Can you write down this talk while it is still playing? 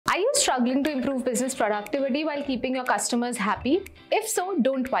struggling to improve business productivity while keeping your customers happy? If so,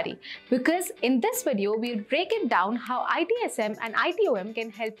 don't worry, because in this video, we'll break it down how ITSM and ITOM can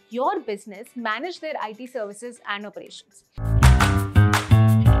help your business manage their IT services and operations.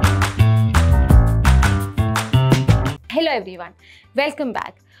 Hello everyone, welcome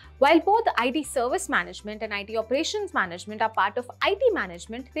back. While both IT service management and IT operations management are part of IT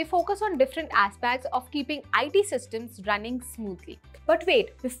management, they focus on different aspects of keeping IT systems running smoothly. But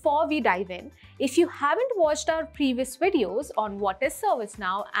wait, before we dive in, if you haven't watched our previous videos on what is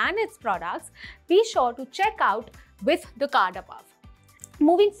ServiceNow and its products, be sure to check out with the card above.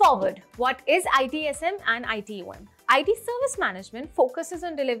 Moving forward, what is ITSM and ITOM? IT service management focuses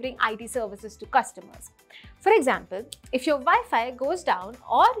on delivering IT services to customers. For example, if your Wi-Fi goes down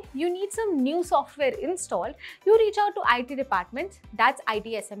or you need some new software installed, you reach out to IT department. That's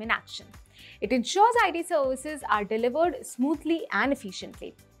ITSM in action. It ensures IT services are delivered smoothly and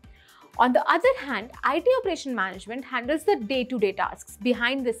efficiently. On the other hand, IT operation management handles the day-to-day tasks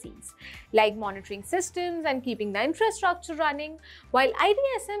behind the scenes, like monitoring systems and keeping the infrastructure running. While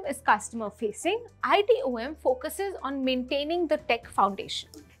ITSM is customer-facing, ITOM focuses on maintaining the tech foundation.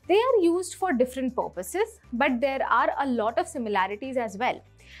 They are used for different purposes, but there are a lot of similarities as well.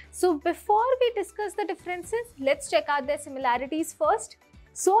 So before we discuss the differences, let's check out their similarities first.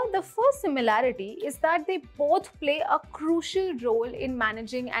 So the first similarity is that they both play a crucial role in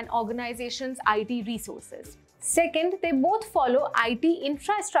managing an organization's IT resources. Second, they both follow IT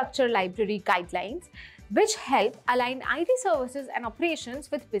infrastructure library guidelines, which help align IT services and operations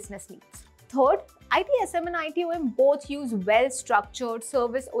with business needs. Third, ITSM and ITOM both use well-structured,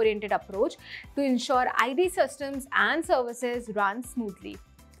 service-oriented approach to ensure IT systems and services run smoothly.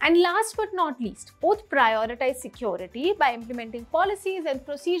 And last but not least, both prioritize security by implementing policies and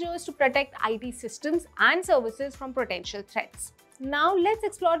procedures to protect IT systems and services from potential threats. Now let's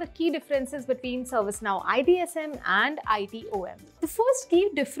explore the key differences between ServiceNow ITSM and ITOM. The first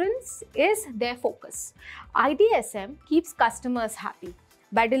key difference is their focus. ITSM keeps customers happy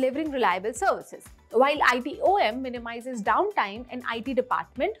by delivering reliable services, while ITOM minimizes downtime in IT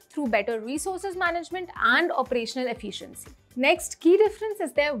department through better resources management and operational efficiency. Next key difference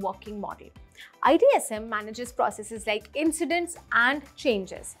is their working model. ITSM manages processes like incidents and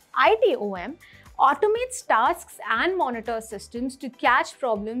changes. ITOM automates tasks and monitors systems to catch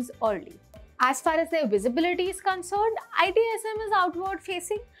problems early. As far as their visibility is concerned, ITSM is outward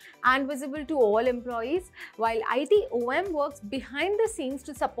facing and visible to all employees, while ITOM works behind the scenes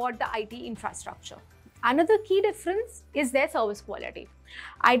to support the IT infrastructure. Another key difference is their service quality.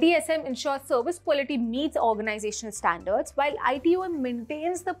 ITSM ensures service quality meets organizational standards, while ITOM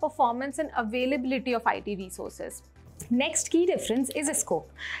maintains the performance and availability of IT resources. Next key difference is the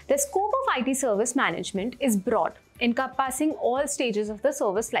scope. The scope of IT service management is broad, encompassing all stages of the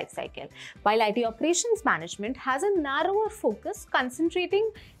service lifecycle, while IT operations management has a narrower focus, concentrating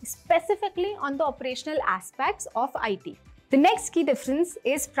specifically on the operational aspects of IT. The next key difference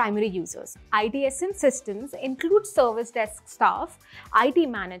is primary users. ITSM systems include service desk staff, IT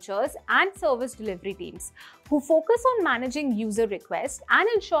managers, and service delivery teams who focus on managing user requests and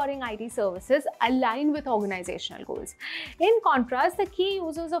ensuring IT services align with organizational goals. In contrast, the key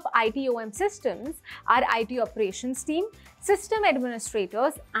users of ITOM systems are IT operations team, system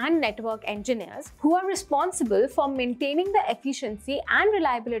administrators, and network engineers who are responsible for maintaining the efficiency and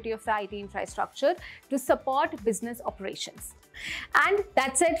reliability of the IT infrastructure to support business operations. And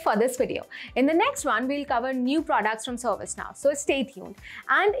that's it for this video. In the next one, we'll cover new products from ServiceNow, so stay tuned.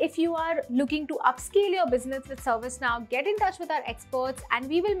 And if you are looking to upscale your business with ServiceNow, get in touch with our experts and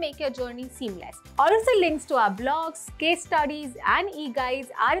we will make your journey seamless. All of the links to our blogs, case studies, and e-guides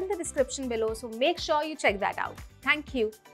are in the description below, so make sure you check that out. Thank you.